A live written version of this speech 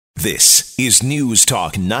This is News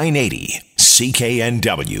Talk 980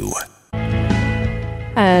 CKNW.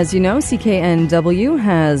 As you know, CKNW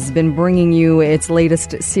has been bringing you its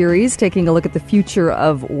latest series, taking a look at the future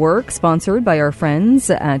of work, sponsored by our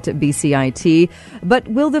friends at BCIT. But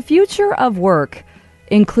will the future of work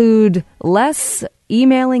include less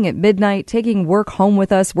emailing at midnight, taking work home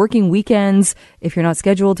with us, working weekends if you're not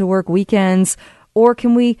scheduled to work weekends? Or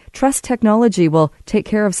can we trust technology will take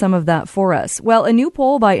care of some of that for us? Well, a new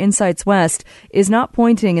poll by Insights West is not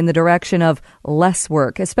pointing in the direction of less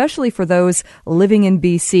work, especially for those living in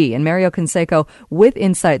BC. And Mario Canseco with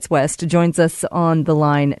Insights West joins us on the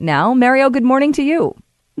line now. Mario, good morning to you.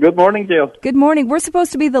 Good morning, Jill. Good morning. We're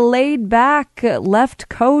supposed to be the laid-back, left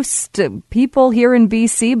coast people here in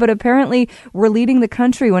BC, but apparently we're leading the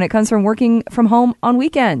country when it comes from working from home on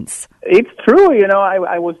weekends. It's true. You know,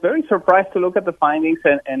 I was very surprised to look at the findings,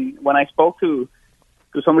 and when I spoke to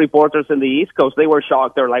some reporters in the East Coast, they were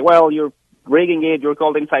shocked. They're like, well, you're rigging it. You're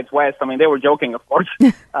called Insights West. I mean, they were joking, of course.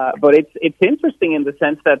 But it's interesting in the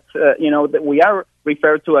sense that, that we are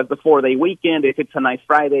referred to as the 4-day weekend. If it's a nice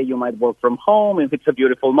Friday, you might work from home. If it's a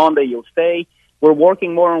beautiful Monday, you'll stay. We're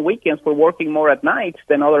working more on weekends. We're working more at night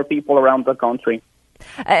than other people around the country.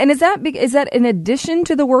 And is that in addition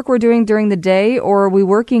to the work we're doing during the day, or are we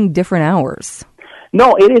working different hours?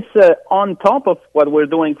 No, it is on top of what we're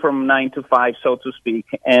doing from 9 to 5, so to speak.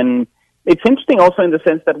 And it's interesting also in the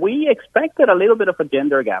sense that we expected a little bit of a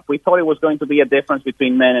gender gap. We thought it was going to be a difference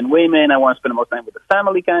between men and women. I want to spend more time with the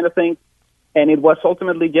family kind of thing. And it was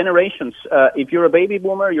ultimately generations. If you're a baby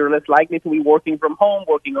boomer, you're less likely to be working from home,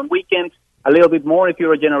 working on weekends, a little bit more if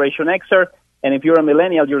you're a Generation Xer. And if you're a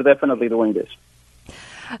millennial, you're definitely doing this.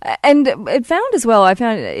 And I found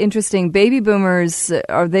it interesting, baby boomers,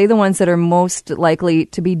 are they the ones that are most likely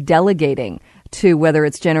to be delegating to whether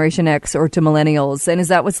it's Generation X or to millennials? And is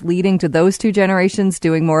that what's leading to those two generations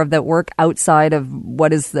doing more of that work outside of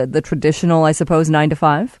what is the traditional, I suppose, 9 to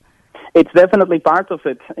 5? It's definitely part of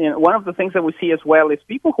it. You know, one of the things that we see as well is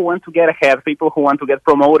people who want to get ahead, people who want to get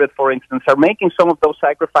promoted, for instance, are making some of those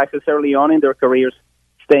sacrifices early on in their careers,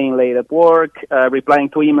 staying late at work, replying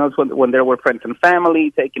to emails when there were friends and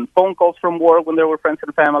family, taking phone calls from work when there were friends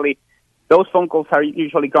and family. Those phone calls are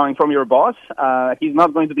usually coming from your boss. He's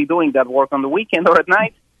not going to be doing that work on the weekend or at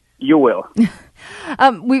night. You will.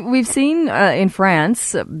 We've seen in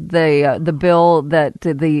France the bill that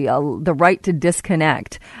the right to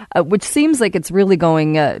disconnect, which seems like it's really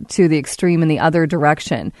going to the extreme in the other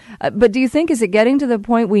direction. But do you think, is it getting to the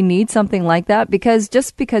point we need something like that? Because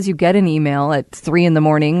just because you get an email at 3 a.m.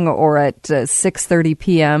 or at 6:30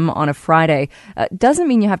 p.m. on a Friday doesn't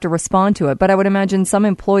mean you have to respond to it. But I would imagine some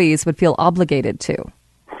employees would feel obligated to.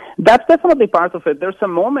 That's definitely part of it. There's a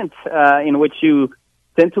moment in which you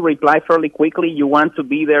tend to reply fairly quickly. You want to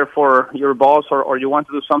be there for your boss or you want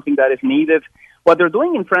to do something that is needed. What they're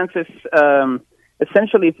doing in France is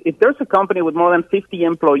essentially if there's a company with more than 50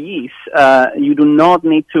 employees, you do not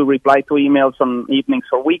need to reply to emails on evenings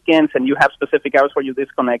or weekends, and you have specific hours where you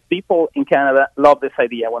disconnect. People in Canada love this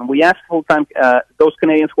idea. When we ask full-time, those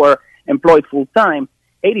Canadians who are employed full-time,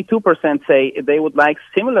 82% say they would like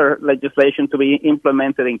similar legislation to be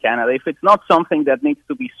implemented in Canada. If it's not something that needs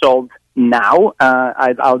to be solved now,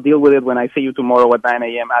 I'll deal with it when I see you tomorrow at 9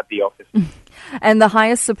 a.m. at the office. And the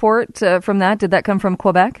highest support from that, did that come from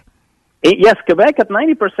Quebec? Yes, Quebec at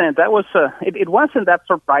 90%. That was it wasn't that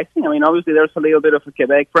surprising. I mean, obviously there's a little bit of a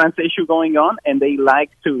Quebec-France issue going on, and they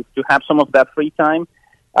like to have some of that free time.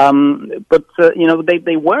 But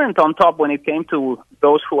they weren't on top when it came to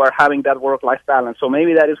those who are having that work-life balance. So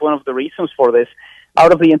maybe that is one of the reasons for this.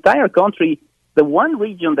 Out of the entire country, the one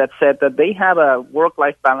region that said that they have a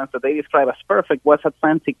work-life balance that they describe as perfect was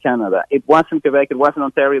Atlantic Canada. It wasn't Quebec, it wasn't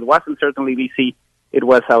Ontario, it wasn't certainly BC, it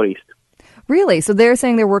was Southeast. Really? So they're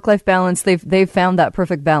saying their work-life balance, they've found that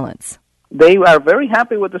perfect balance? They are very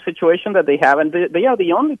happy with the situation that they have, and they are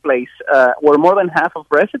the only place where more than half of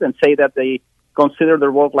residents say that they consider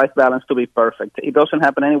their work-life balance to be perfect. It doesn't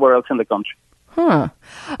happen anywhere else in the country. Huh.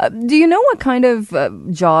 Do you know what kind of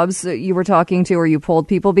jobs you were talking to or you polled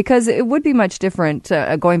people? Because it would be much different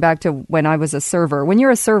going back to when I was a server. When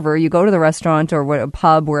you're a server, you go to the restaurant or a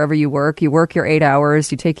pub, wherever you work your 8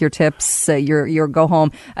 hours, you take your tips, you go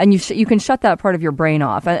home, and you can shut that part of your brain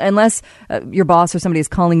off. Unless your boss or somebody is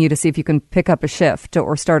calling you to see if you can pick up a shift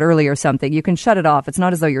or start early or something, you can shut it off. It's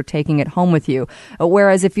not as though you're taking it home with you.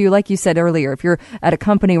 Whereas if you, like you said earlier, if you're at a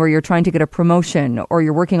company where you're trying to get a promotion or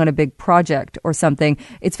you're working on a big project or something,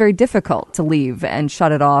 it's very difficult to leave and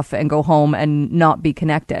shut it off and go home and not be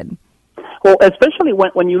connected. Well, especially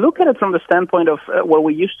when you look at it from the standpoint of where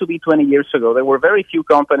we used to be 20 years ago, there were very few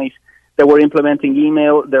companies that were implementing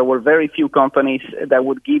email. There were very few companies that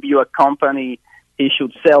would give you a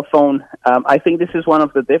company-issued cell phone. I think this is one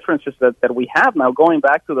of the differences that we have now. Going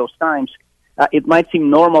back to those times, it might seem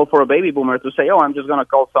normal for a baby boomer to say, I'm just going to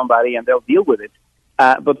call somebody and they'll deal with it.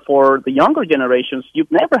 But for the younger generations,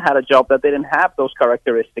 you've never had a job that didn't have those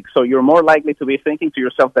characteristics. So you're more likely to be thinking to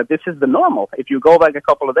yourself that this is the normal. If you go back a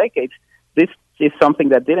couple of decades, this is something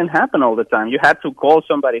that didn't happen all the time. You had to call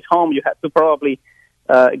somebody's home. You had to probably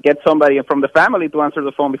get somebody from the family to answer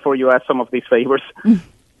the phone before you ask some of these favors.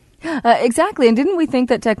 Exactly. And didn't we think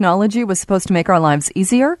that technology was supposed to make our lives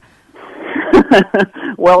easier?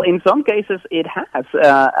 Well, in some cases it has.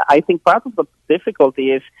 I think part of the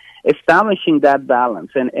difficulty is establishing that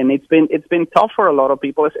balance, and it's been tough for a lot of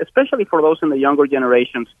people, especially for those in the younger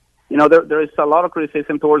generations. You know, there is a lot of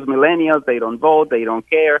criticism towards millennials. They don't vote, they don't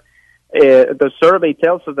care. The survey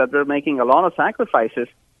tells us that they're making a lot of sacrifices,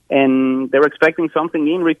 and they're expecting something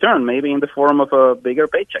in return, maybe in the form of a bigger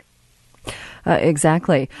paycheck.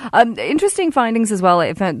 Exactly. Interesting findings as well.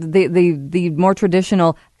 The more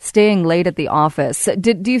traditional staying late at the office.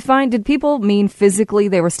 Did people mean physically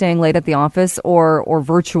they were staying late at the office, or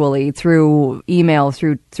virtually through email,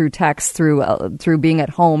 through text, through being at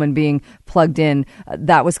home and being plugged in?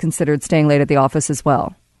 That was considered staying late at the office as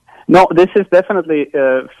well. No, this is definitely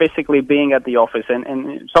physically being at the office,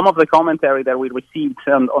 and some of the commentary that we received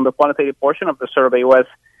on the quantitative portion of the survey was,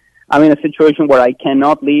 I'm in a situation where I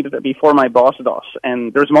cannot leave before my boss does.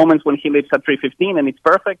 And there's moments when he leaves at 3:15 and it's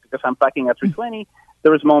perfect because I'm packing at 3:20.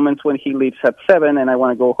 There's moments when he leaves at 7 and I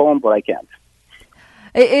want to go home, but I can't.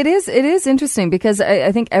 It is interesting because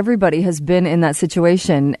I think everybody has been in that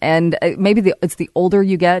situation, and maybe it's the older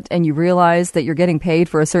you get and you realize that you're getting paid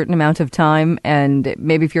for a certain amount of time, and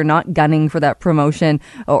maybe if you're not gunning for that promotion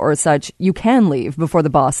or such, you can leave before the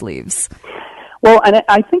boss leaves. Well, and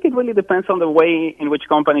I think it really depends on the way in which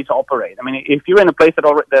companies operate. I mean, if you're in a place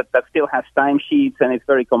that still has timesheets and it's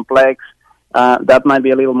very complex, that might be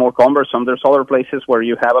a little more cumbersome. There's other places where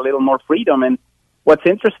you have a little more freedom. And what's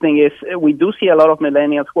interesting is we do see a lot of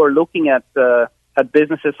millennials who are looking at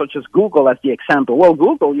businesses such as Google as the example. Well,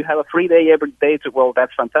 Google, you have a free day every day. Well,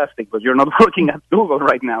 that's fantastic, but you're not working at Google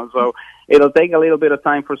right now. So it'll take a little bit of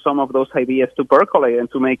time for some of those ideas to percolate and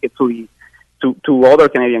to make it to other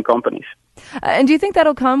Canadian companies. And do you think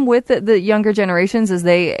that'll come with the younger generations as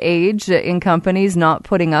they age in companies, not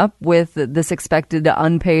putting up with this expected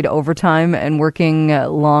unpaid overtime and working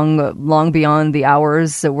long beyond the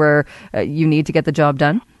hours where you need to get the job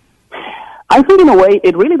done? I think in a way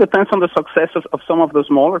it really depends on the success of some of the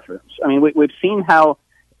smaller firms. I mean, we've seen how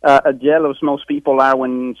jealous most people are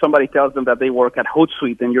when somebody tells them that they work at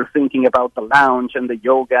Hootsuite and you're thinking about the lounge and the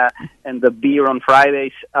yoga and the beer on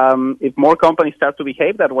Fridays. If more companies start to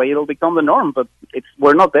behave that way, it'll become the norm, but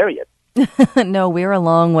we're not there yet. No, we're a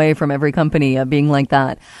long way from every company being like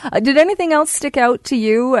that. Did anything else stick out to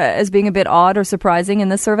you as being a bit odd or surprising in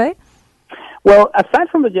this survey? Well, aside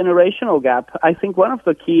from the generational gap, I think one of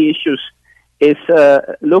the key issues is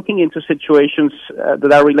looking into situations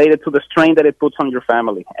that are related to the strain that it puts on your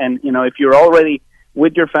family. And, you know, if you're already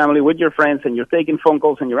with your family, with your friends, and you're taking phone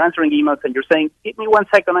calls and you're answering emails and you're saying, give me 1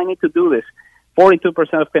 second, I need to do this.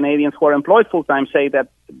 42% of Canadians who are employed full-time say that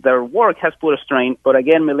their work has put a strain. But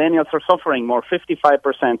again, millennials are suffering more,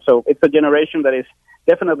 55%. So it's a generation that is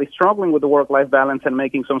definitely struggling with the work-life balance and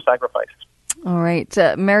making some sacrifices. All right.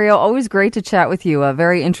 Mario, always great to chat with you.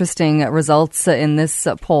 Very interesting results in this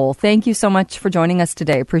poll. Thank you so much for joining us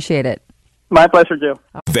today. Appreciate it. My pleasure, Joe.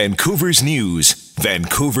 Vancouver's News,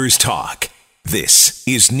 Vancouver's Talk. This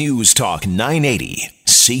is News Talk 980,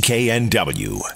 CKNW.